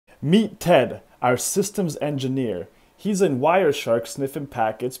Meet Ted, our systems engineer. He's in Wireshark sniffing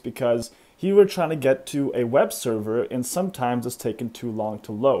packets because he were trying to get to a web server and sometimes it's taking too long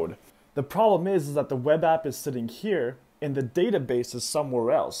to load. The problem is that the web app is sitting here and the database is somewhere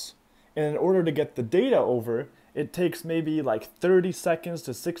else. And in order to get the data over, it takes maybe like 30 seconds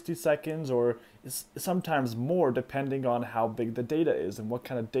to 60 seconds or sometimes more depending on how big the data is and what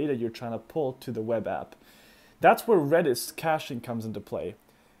kind of data you're trying to pull to the web app. That's where Redis caching comes into play.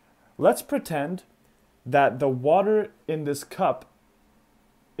 Let's pretend that the water in this cup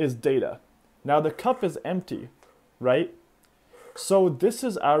is data. Now the cup is empty, right? So this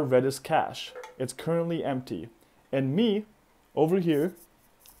is our Redis cache. It's currently empty. And me, over here,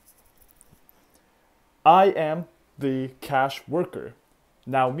 I am the cache worker.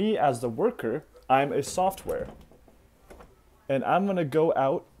 Now me as the worker, I'm a software. And I'm gonna go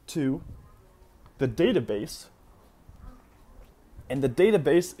out to the database, and the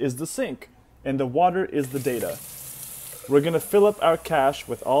database is the sink, and the water is the data. We're gonna fill up our cache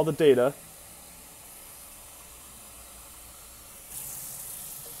with all the data.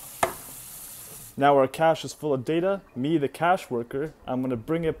 Now our cache is full of data. Me, the cache worker, I'm gonna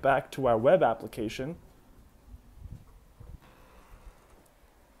bring it back to our web application.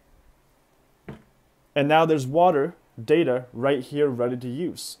 And now there's water, data, right here ready to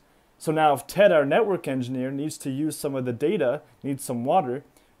use. So now if Ted, our network engineer, needs to use some of the data, needs some water,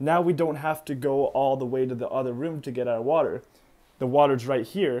 now we don't have to go all the way to the other room to get our water. The water's right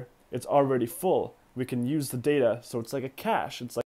here, it's already full. We can use the data, so it's like a cache. It's like